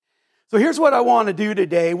So here's what I want to do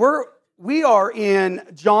today. We are in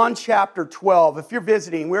John chapter 12. If you're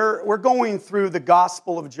visiting, we're going through the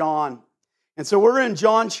Gospel of John. And so we're in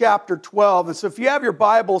John chapter 12. And so if you have your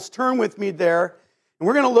Bibles, turn with me there. And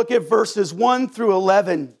we're going to look at verses 1 through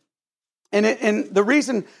 11. And the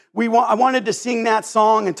reason I wanted to sing that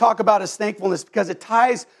song and talk about his thankfulness because it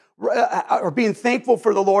ties, or being thankful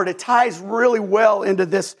for the Lord, it ties really well into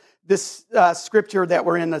this scripture that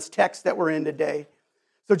we're in, this text that we're in today.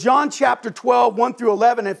 So John chapter 12, 1 through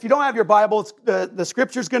 11. If you don't have your Bible, the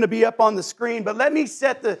scripture's going to be up on the screen. But let me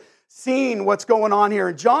set the scene, what's going on here.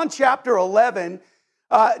 In John chapter 11,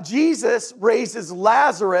 Jesus raises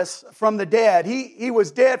Lazarus from the dead. He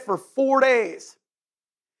was dead for 4 days.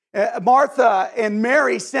 Martha and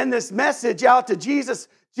Mary send this message out to Jesus.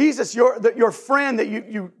 Jesus, your friend that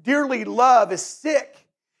you dearly love is sick.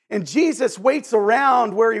 And Jesus waits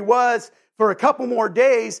around where he was for a couple more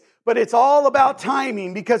days. But it's all about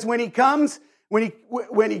timing, because when he comes to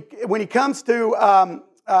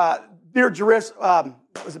near Jerusalem,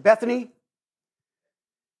 was it Bethany?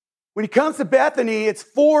 When he comes to Bethany, it's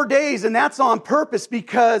 4 days, and that's on purpose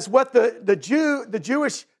because what the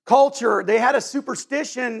Jewish culture, they had a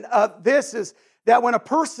superstition of this is that when a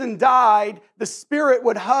person died, the spirit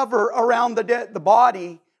would hover around the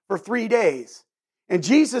body for 3 days. And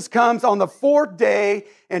Jesus comes on the fourth day,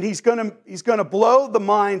 and he's going to blow the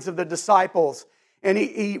minds of the disciples. And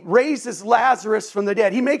he raises Lazarus from the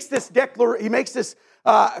dead. He makes this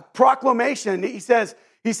proclamation. He says,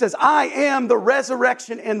 "I am the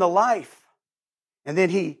resurrection and the life." And then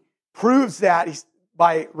he proves that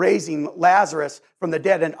by raising Lazarus from the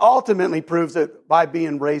dead, and ultimately proves it by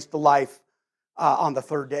being raised to life on the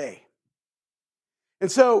third day. And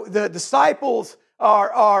so the disciples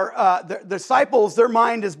their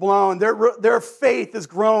mind is blown. Their faith is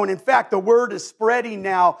grown. In fact, the word is spreading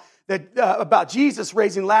now that about Jesus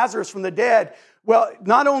raising Lazarus from the dead. Well,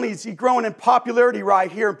 not only is he growing in popularity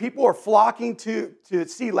right here, and people are flocking to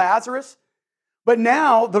see Lazarus, but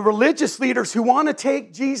now the religious leaders who want to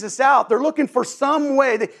take Jesus out, they're looking for some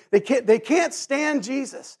way. They can't stand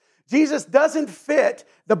Jesus. Jesus doesn't fit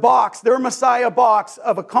the box, their Messiah box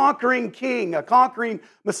of a conquering king, a conquering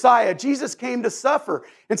Messiah. Jesus came to suffer.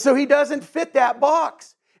 And so he doesn't fit that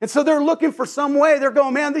box. And so they're looking for some way. They're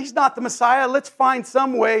going, man, he's not the Messiah. Let's find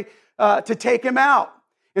some way to take him out.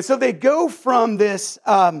 And so they go from this,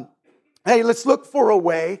 hey, let's look for a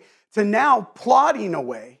way, to now plotting a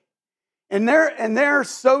way. And they're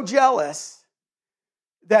so jealous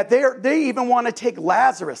that they even want to take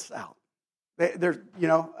Lazarus out. There's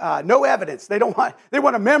no evidence. They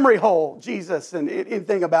want a memory hole, Jesus, and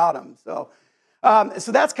anything about him. So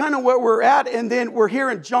that's kind of where we're at. And then we're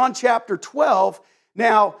here in John chapter 12.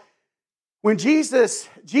 Now, when Jesus,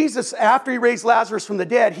 after he raised Lazarus from the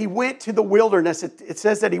dead, he went to the wilderness. It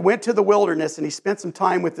says that he went to the wilderness and he spent some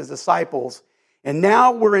time with his disciples. And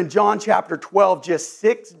now we're in John chapter 12, just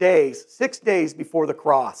 6 days before the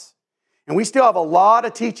cross. And we still have a lot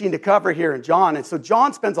of teaching to cover here in John. And so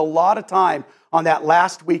John spends a lot of time on that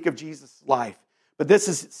last week of Jesus' life. But this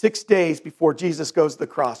is 6 days before Jesus goes to the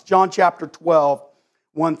cross. John chapter 12,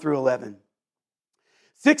 1 through 11.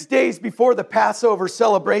 6 days before the Passover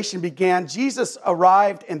celebration began, Jesus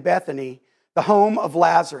arrived in Bethany, the home of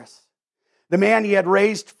Lazarus, the man he had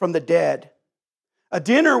raised from the dead. A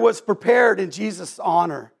dinner was prepared in Jesus'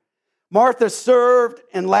 honor. Martha served,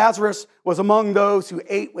 and Lazarus was among those who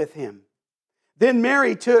ate with him. Then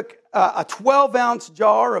Mary took a 12-ounce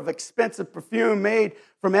jar of expensive perfume made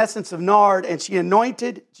from essence of nard, and she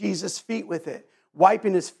anointed Jesus' feet with it,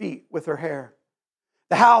 wiping his feet with her hair.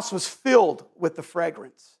 The house was filled with the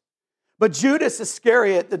fragrance. But Judas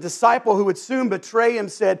Iscariot, the disciple who would soon betray him,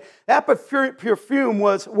 said, that perfume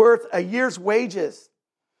was worth a year's wages.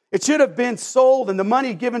 It should have been sold and the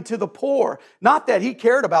money given to the poor. Not that he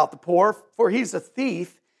cared about the poor, for he's a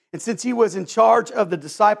thief. And since he was in charge of the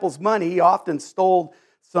disciples' money, he often stole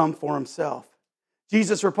some for himself.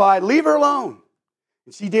 Jesus replied, leave her alone.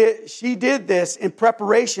 And she did this in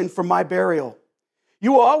preparation for my burial.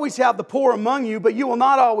 You will always have the poor among you, but you will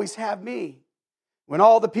not always have me. When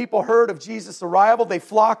all the people heard of Jesus' arrival, they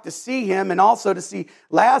flocked to see him and also to see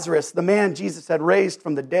Lazarus, the man Jesus had raised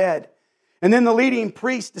from the dead. And then the leading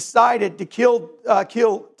priest decided to kill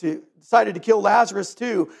Lazarus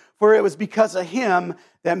too, for it was because of him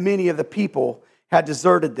that many of the people had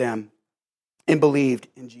deserted them and believed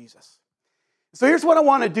in Jesus. So here's what I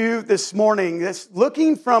want to do this morning. This,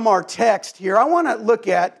 looking from our text here, I want to look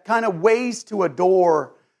at kind of ways to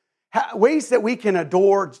adore, ways that we can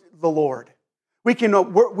adore the Lord. We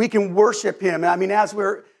can worship him. I mean, that's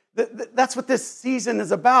what this season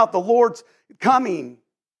is about. The Lord's coming.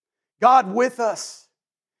 God with us.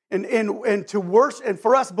 And to worship, and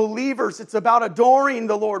for us believers, it's about adoring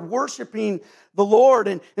the Lord, worshiping the Lord.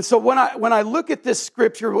 And so when I look at this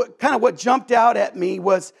scripture, what jumped out at me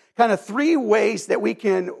was kind of three ways that we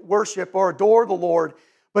can worship or adore the Lord.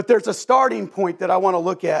 But there's a starting point that I want to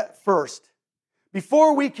look at first.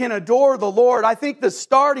 Before we can adore the Lord, I think the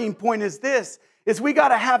starting point is this, is we got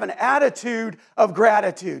to have an attitude of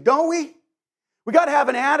gratitude, don't we? We got to have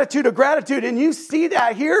an attitude of gratitude, and you see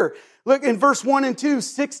that here. Look in verse 1 and 2,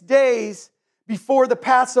 6 days before the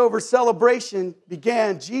Passover celebration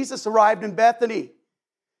began, Jesus arrived in Bethany,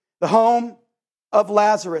 the home of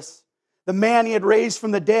Lazarus, the man he had raised from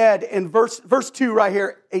the dead. And verse 2 right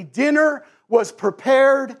here, a dinner was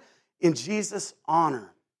prepared in Jesus'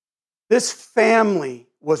 honor. This family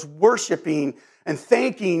was worshiping and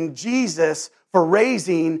thanking Jesus for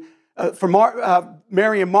raising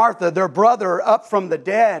Mary and Martha, their brother, up from the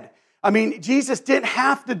dead. I mean, Jesus didn't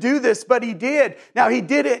have to do this, but he did. Now, he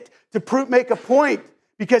did it to make a point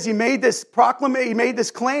because he made this proclamation, he made this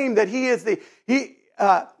claim that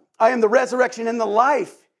I am the resurrection and the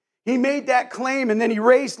life. He made that claim, and then he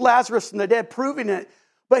raised Lazarus from the dead, proving it.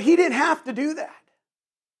 But he didn't have to do that.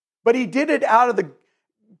 But he did it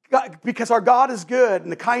because our God is good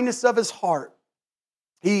and the kindness of his heart.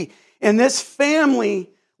 And this family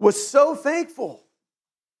was so thankful.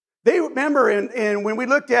 They remember when we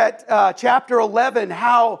looked at chapter 11,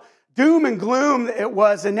 how doom and gloom it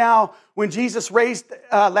was. And now when Jesus raised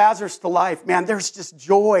Lazarus to life, man, there's just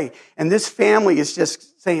joy. And this family is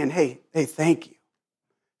just saying, hey, thank you.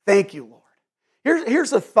 Thank you, Lord.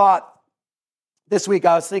 Here's a thought this week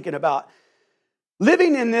I was thinking about.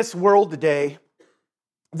 Living in this world today,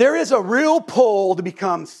 there is a real pull to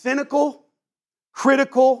become cynical,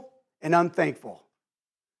 critical, and unthankful.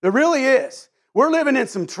 There really is. We're living in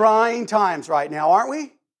some trying times right now, aren't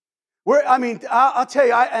we? I'll tell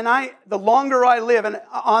you, the longer I live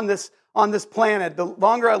on this planet, the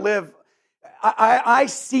longer I live, I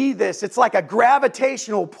see this. It's like a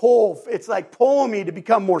gravitational pull. It's like pulling me to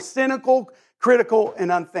become more cynical, critical,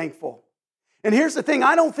 and unthankful. And here's the thing: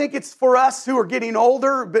 I don't think it's for us who are getting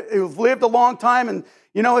older, but who've lived a long time, and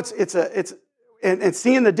it's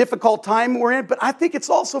seeing the difficult time we're in. But I think it's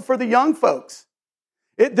also for the young folks.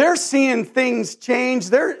 They're seeing things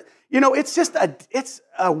change. It's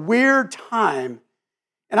a weird time.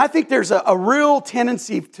 And I think there's a real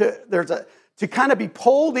tendency to kind of be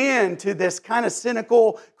pulled into this kind of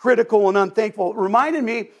cynical, critical, and unthankful. It reminded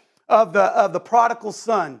me of the prodigal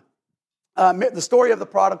son, the story of the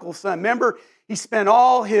prodigal son. Remember, he spent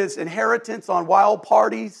all his inheritance on wild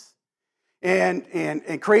parties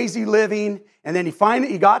and crazy living. And then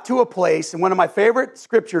he got to a place, and one of my favorite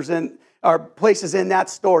scriptures or places in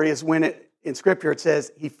that story is when in Scripture it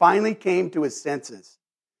says he finally came to his senses.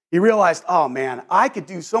 He realized, oh man, I could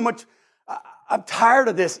do so much. I'm tired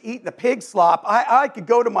of this eating the pig slop. I could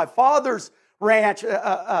go to my father's ranch,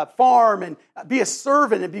 farm, and be a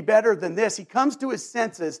servant and be better than this. He comes to his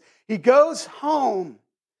senses. He goes home,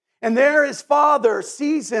 and there his father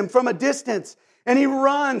sees him from a distance. And he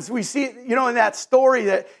runs. We see, in that story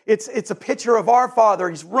that it's a picture of our Father.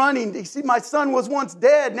 He's running. You see, my son was once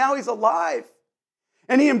dead. Now he's alive.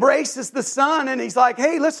 And he embraces the son, and he's like,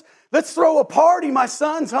 hey, let's throw a party. My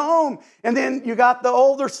son's home. And then you got the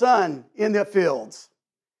older son in the fields.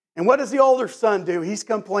 And what does the older son do? He's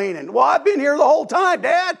complaining. Well, I've been here the whole time,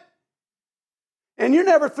 Dad. And you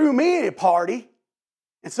never threw me a party.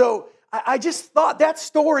 And so I just thought that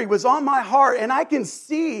story was on my heart, and I can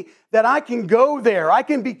see that I can go there. I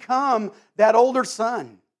can become that older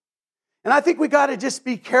son. And I think we got to just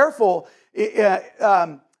be careful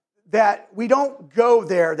that we don't go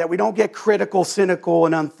there, that we don't get critical, cynical,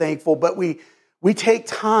 and unthankful, but we take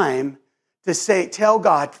time to tell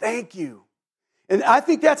God, thank you. And I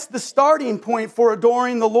think that's the starting point for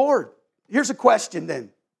adoring the Lord. Here's a question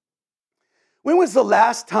then. When was the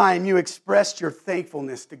last time you expressed your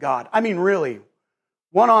thankfulness to God? I mean, really,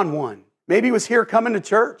 one-on-one. Maybe it was here coming to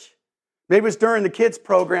church. Maybe it was during the kids'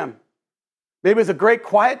 program. Maybe it was a great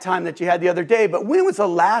quiet time that you had the other day. But when was the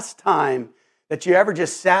last time that you ever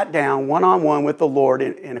just sat down one-on-one with the Lord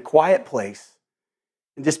in a quiet place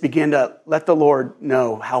and just begin to let the Lord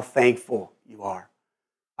know how thankful you are?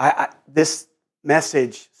 This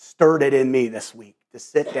message stirred it in me this week to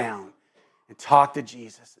sit down and talk to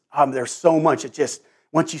Jesus. There's so much. It just,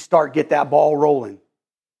 once you get that ball rolling,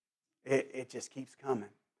 it just keeps coming.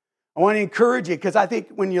 I want to encourage you because I think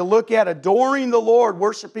when you look at adoring the Lord,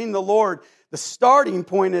 worshiping the Lord, the starting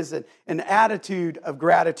point is an attitude of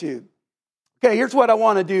gratitude. Okay, here's what I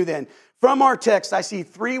want to do then. From our text, I see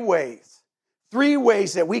three ways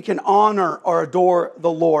that we can honor or adore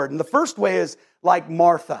the Lord. And the first way is like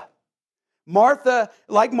Martha.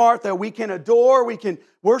 Like Martha, we can adore, we can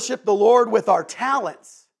worship the Lord with our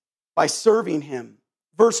talents by serving him.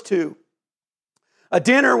 Verse 2. A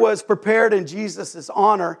dinner was prepared in Jesus'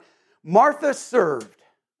 honor. Martha served,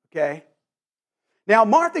 okay? Now,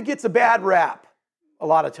 Martha gets a bad rap a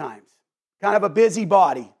lot of times. Kind of a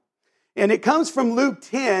busybody. And it comes from Luke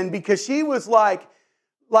 10 because she was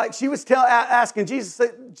asking Jesus,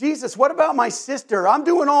 Jesus, what about my sister? I'm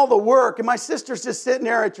doing all the work and my sister's just sitting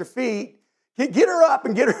there at your feet. Get her up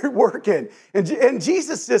and get her working. And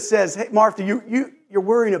Jesus just says, hey, Martha, you're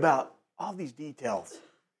worrying about all these details.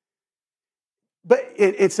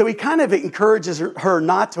 And so he kind of encourages her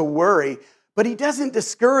not to worry, but he doesn't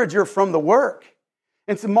discourage her from the work.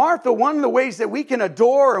 And so Martha, one of the ways that we can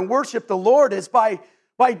adore and worship the Lord is by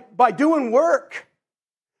doing work.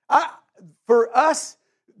 For us,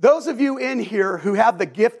 those of you in here who have the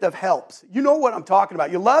gift of helps, you know what I'm talking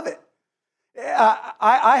about. You love it.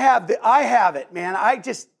 I have it, man.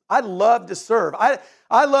 I love to serve.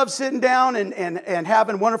 I love sitting down and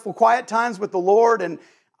having wonderful quiet times with the Lord. And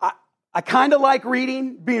I kind of like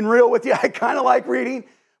reading, being real with you. I kind of like reading.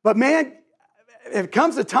 But man, if it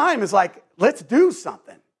comes to time, it's like, let's do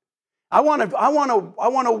something. I want to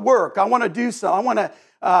work. I want to do something.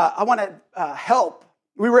 I want to help.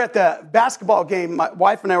 We were at the basketball game. My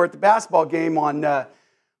wife and I were at the basketball game on,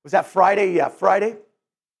 was that Friday? Yeah, Friday.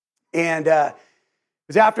 And it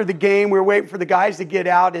was after the game. We were waiting for the guys to get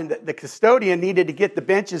out, and the custodian needed to get the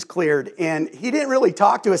benches cleared. And he didn't really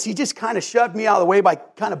talk to us. He just kind of shoved me out of the way by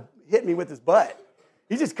kind of hitting me with his butt.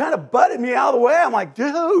 He just kind of butted me out of the way. I'm like,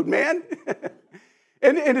 dude, man.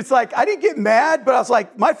 and it's like, I didn't get mad, but I was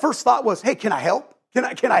like, my first thought was, hey, can I help?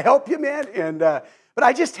 Can I help you, man? And but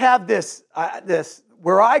I just have this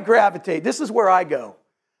where I gravitate. This is where I go.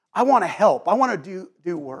 I want to help. I want to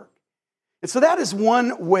do work. And so that is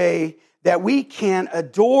one way that we can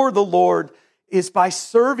adore the Lord is by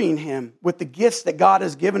serving him with the gifts that God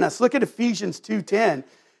has given us. Look at Ephesians 2:10.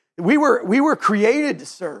 We were created to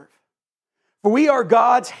serve. For we are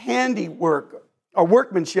God's handiwork, or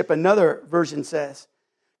workmanship, another version says,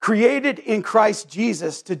 created in Christ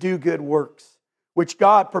Jesus to do good works, which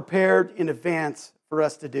God prepared in advance for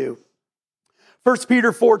us to do. 1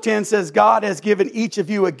 Peter 4:10 says, God has given each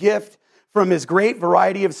of you a gift from his great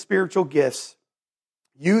variety of spiritual gifts.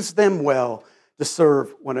 Use them well to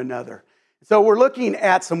serve one another. So we're looking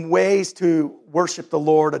at some ways to worship the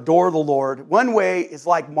Lord, adore the Lord. One way is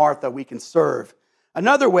like Martha, we can serve.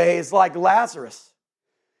 Another way is like Lazarus.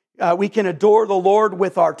 We can adore the Lord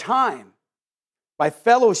with our time by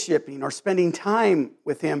fellowshipping or spending time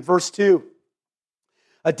with him. Verse 2,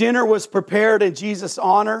 a dinner was prepared in Jesus'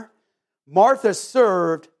 honor. Martha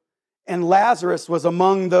served, and Lazarus was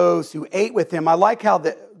among those who ate with him. I like how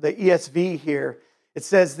the ESV here, it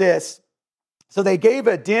says this. So they gave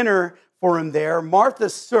a dinner for him there. Martha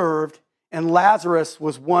served, and Lazarus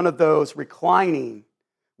was one of those reclining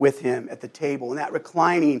with him at the table. And that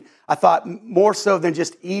reclining, I thought more so than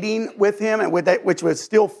just eating with him, and with that, which was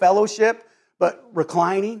still fellowship, but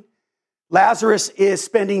reclining. Lazarus is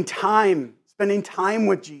spending time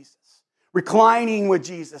with Jesus, reclining with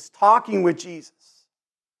Jesus, talking with Jesus.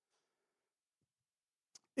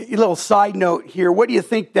 A little side note here. What do you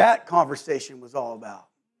think that conversation was all about?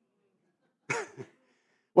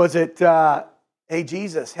 Was it, hey,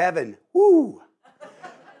 Jesus, heaven, whoo,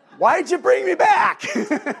 why'd you bring me back?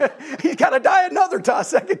 He's got to die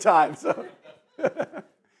second time. So,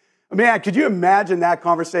 man, could you imagine that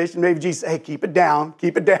conversation? Maybe Jesus, hey, keep it down,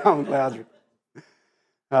 Lazarus.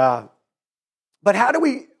 But how do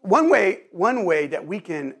we, one way that we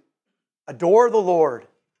can adore the Lord,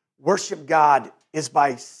 worship God, is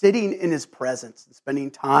by sitting in his presence and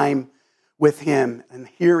spending time with him and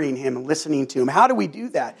hearing him and listening to him. How do we do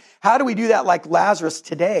that? How do we do that like Lazarus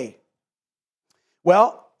today?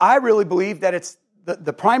 Well, I really believe that it's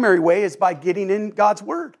the primary way is by getting in God's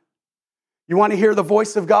word. You want to hear the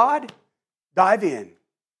voice of God? Dive in.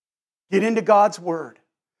 Get into God's word.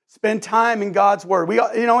 Spend time in God's word.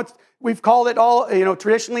 We've called it all,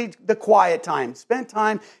 traditionally the quiet time. Spend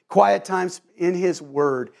time, quiet times in his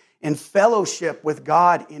word and fellowship with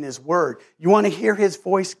God in his word. You want to hear his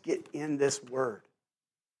voice? Get in this word.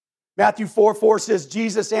 Matthew 4:4 says,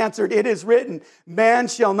 Jesus answered, it is written, man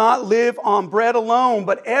shall not live on bread alone,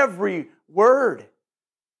 but every word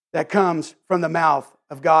that comes from the mouth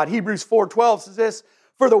of God. Hebrews 4:12 says this,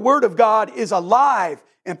 for the word of God is alive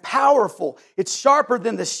and powerful. It's sharper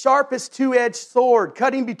than the sharpest two-edged sword,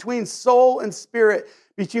 cutting between soul and spirit,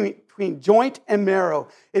 between joint and marrow.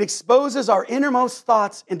 It exposes our innermost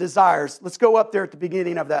thoughts and desires. Let's go up there at the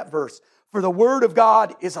beginning of that verse. For the word of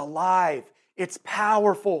God is alive. It's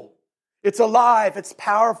powerful. It's alive. It's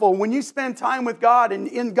powerful. When you spend time with God and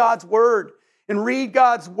in God's Word and read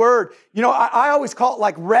God's Word, I always call it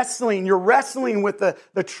like wrestling. You're wrestling with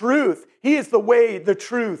the truth. He is the way, the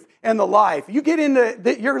truth, and the life. You get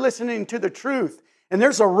into you're listening to the truth, and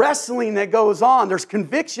there's a wrestling that goes on. There's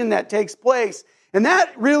conviction that takes place, and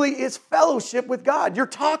that really is fellowship with God. You're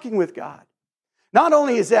talking with God. Not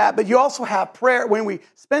only is that, but you also have prayer. When we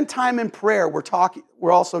spend time in prayer,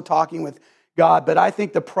 we're also talking with God. But I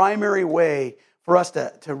think the primary way for us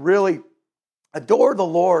to really adore the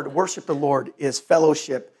Lord, worship the Lord, is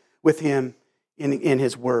fellowship with Him in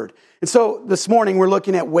His Word. And so this morning we're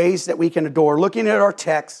looking at ways that we can adore, looking at our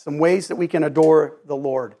text, some ways that we can adore the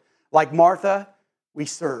Lord. Like Martha, we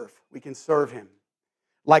can serve Him.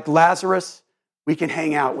 Like Lazarus, we can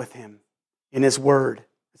hang out with Him in His Word,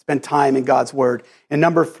 spend time in God's Word. And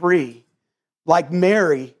number 3, like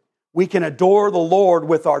Mary, we can adore the Lord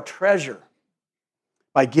with our treasure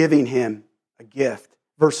by giving Him a gift.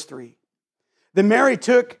 Verse 3. Then Mary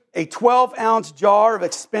took a 12-ounce jar of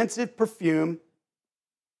expensive perfume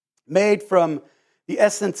made from the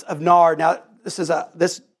essence of nard. Now,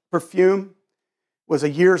 this perfume was a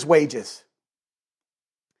year's wages.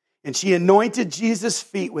 And she anointed Jesus'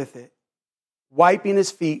 feet with it, wiping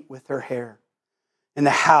His feet with her hair. And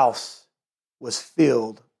the house was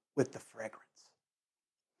filled with the fragrance.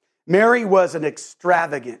 Mary was an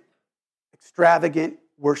extravagant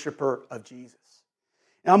worshiper of Jesus.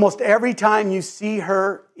 And almost every time you see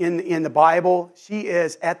her in the Bible, she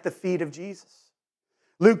is at the feet of Jesus.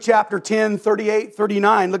 Luke chapter 10, 38,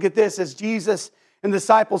 39, look at this. As Jesus and the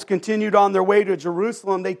disciples continued on their way to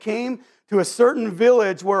Jerusalem, they came to a certain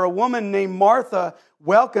village where a woman named Martha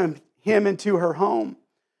welcomed Him into her home.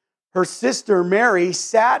 Her sister Mary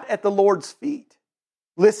sat at the Lord's feet,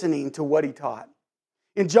 listening to what He taught.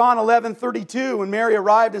 In John 11:32, when Mary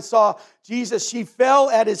arrived and saw Jesus, she fell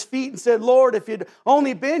at His feet and said, "Lord, if you'd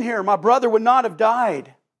only been here, my brother would not have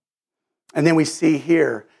died." And then we see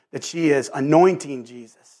here that she is anointing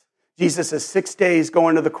Jesus. Jesus is 6 days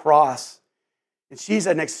going to the cross. And she's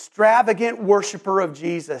an extravagant worshiper of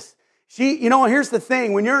Jesus. Here's the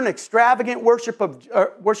thing. When you're an extravagant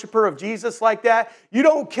worshiper of Jesus like that, you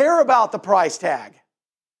don't care about the price tag.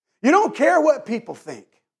 You don't care what people think.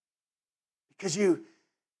 Because you're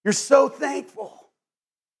so thankful.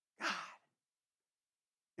 God.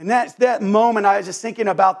 And that moment, I was just thinking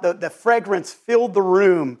about the fragrance filled the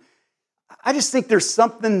room. I just think there's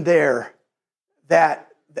something there that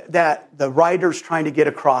the writer's trying to get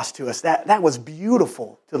across to us. That was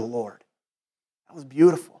beautiful to the Lord. That was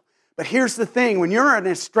beautiful. But here's the thing. When you're an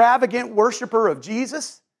extravagant worshiper of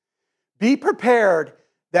Jesus, be prepared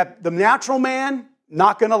that the natural man,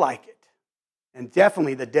 not going to like it. And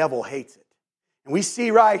definitely the devil hates it. And we see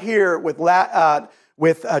right here with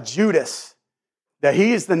Judas that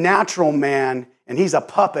he is the natural man and he's a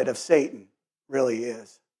puppet of Satan. Really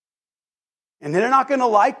is. And they're not going to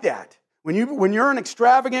like that. When you're an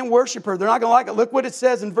extravagant worshiper, they're not going to like it. Look what it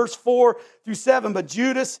says in verse 4 through 7. But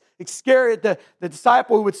Judas Iscariot, the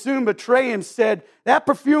disciple who would soon betray Him, said, "That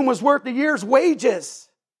perfume was worth a year's wages.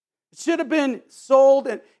 It should have been sold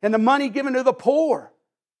and the money given to the poor."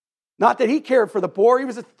 Not that he cared for the poor. He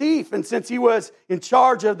was a thief. And since he was in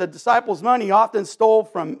charge of the disciples' money, he often stole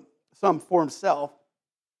from some for himself.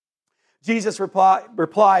 Jesus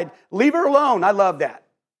replied, "Leave her alone." I love that.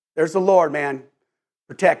 There's the Lord, man,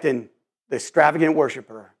 protecting the extravagant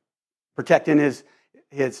worshiper, protecting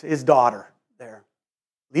his daughter there.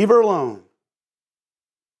 Leave her alone.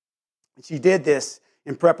 And she did this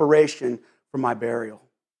in preparation for my burial.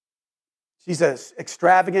 She's an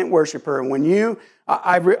extravagant worshiper. And when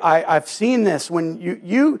I've seen this, when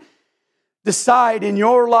you decide in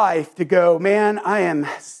your life to go, man, I am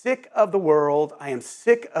sick of the world. I am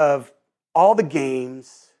sick of all the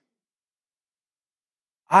games.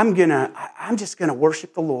 I'm just gonna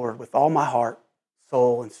worship the Lord with all my heart,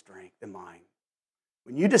 soul, and strength and mind.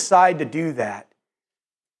 When you decide to do that,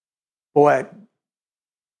 boy,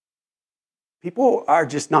 people are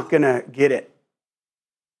just not gonna get it.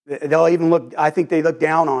 They'll even I think they look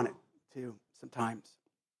down on it too sometimes.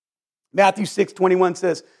 Matthew 6:21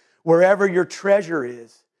 says, "Wherever your treasure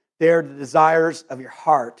is, there the desires of your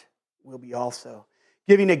heart will be also."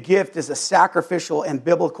 Giving a gift is a sacrificial and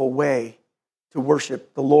biblical way to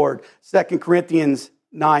worship the Lord. 2 Corinthians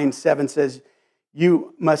 9:7 says,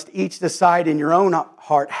 "You must each decide in your own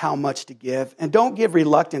heart how much to give, and don't give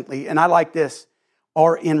reluctantly," and I like this,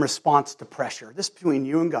 "or in response to pressure." This is between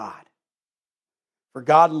you and God. For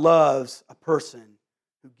God loves a person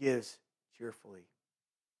who gives cheerfully.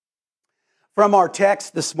 From our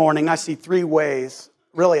text this morning, I see 3 ways.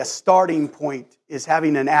 Really, a starting point is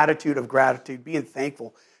having an attitude of gratitude, being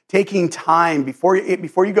thankful, taking time before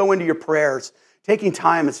you go into your prayers, taking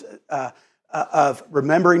time of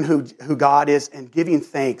remembering who God is and giving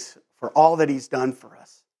thanks for all that he's done for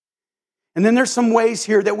us. And then there's some ways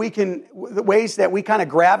here that we kind of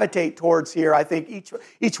gravitate towards here. I think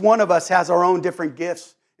each one of us has our own different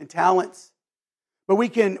gifts and talents. But we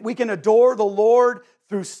can adore the Lord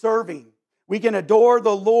through serving. We can adore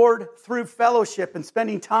the Lord through fellowship and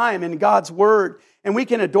spending time in God's Word. And we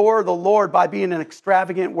can adore the Lord by being an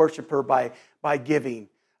extravagant worshiper, by giving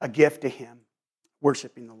a gift to him,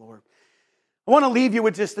 worshiping the Lord. I want to leave you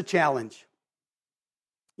with just a challenge.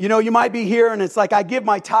 You know, you might be here and it's like, I give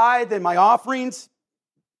my tithe and my offerings.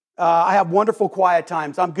 I have wonderful quiet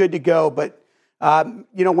times. I'm good to go. But,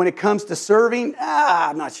 when it comes to serving,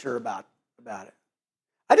 I'm not sure about it.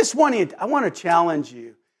 I want to challenge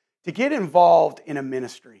you to get involved in a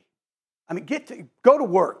ministry. I mean, go to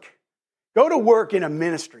work. Go to work in a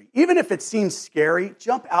ministry. Even if it seems scary,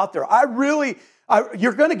 jump out there.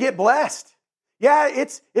 You're going to get blessed. Yeah,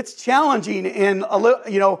 it's challenging and a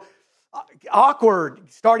little, awkward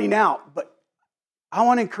starting out, but I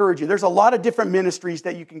want to encourage you. There's a lot of different ministries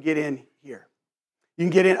that you can get in here. You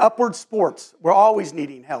can get in Upward Sports. We're always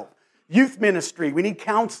needing help. Youth ministry. We need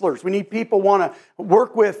counselors. We need people want to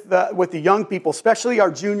work with the young people, especially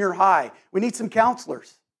our junior high. We need some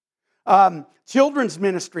counselors. Children's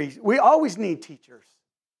ministry. We always need teachers.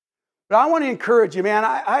 But I want to encourage you, man.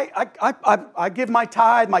 I give my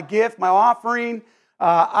tithe, my gift, my offering.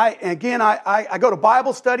 I go to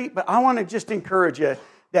Bible study, but I want to just encourage you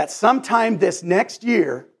that sometime this next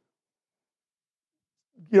year,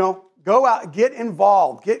 go out, get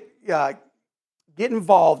involved, get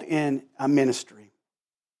involved in a ministry.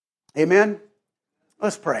 Amen?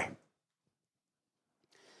 Let's pray.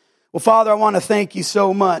 Well, Father, I want to thank you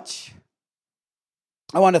so much.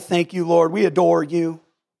 I want to thank you, Lord. We adore you.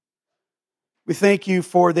 We thank you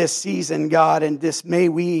for this season, God, and may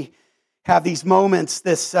we have these moments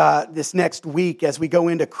this next week as we go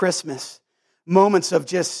into Christmas. Moments of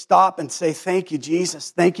just stop and say, thank you,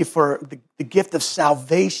 Jesus. Thank you for the gift of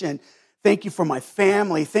salvation. Thank you for my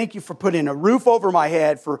family. Thank you for putting a roof over my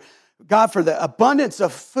head. For the abundance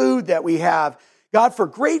of food that we have. God, for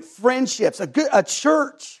great friendships, a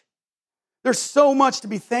church. There's so much to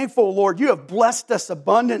be thankful, Lord. You have blessed us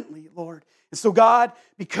abundantly, Lord. And so, God,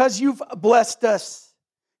 because you've blessed us,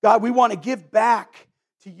 God, we want to give back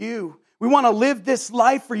to you. We want to live this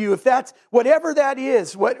life for you. If that's whatever that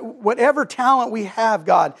is, whatever talent we have,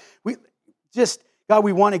 God, we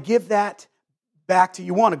want to give that back to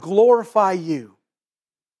you. We want to glorify you.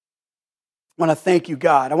 I want to thank you,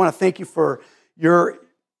 God. I want to thank you for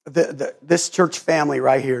this church family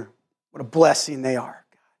right here. What a blessing they are,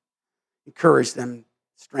 God. Encourage them,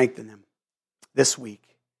 strengthen them this week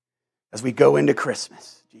as we go into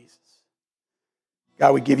Christmas, Jesus.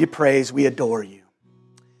 God, we give you praise. We adore you.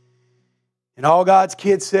 And all God's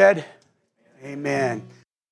kids said, amen.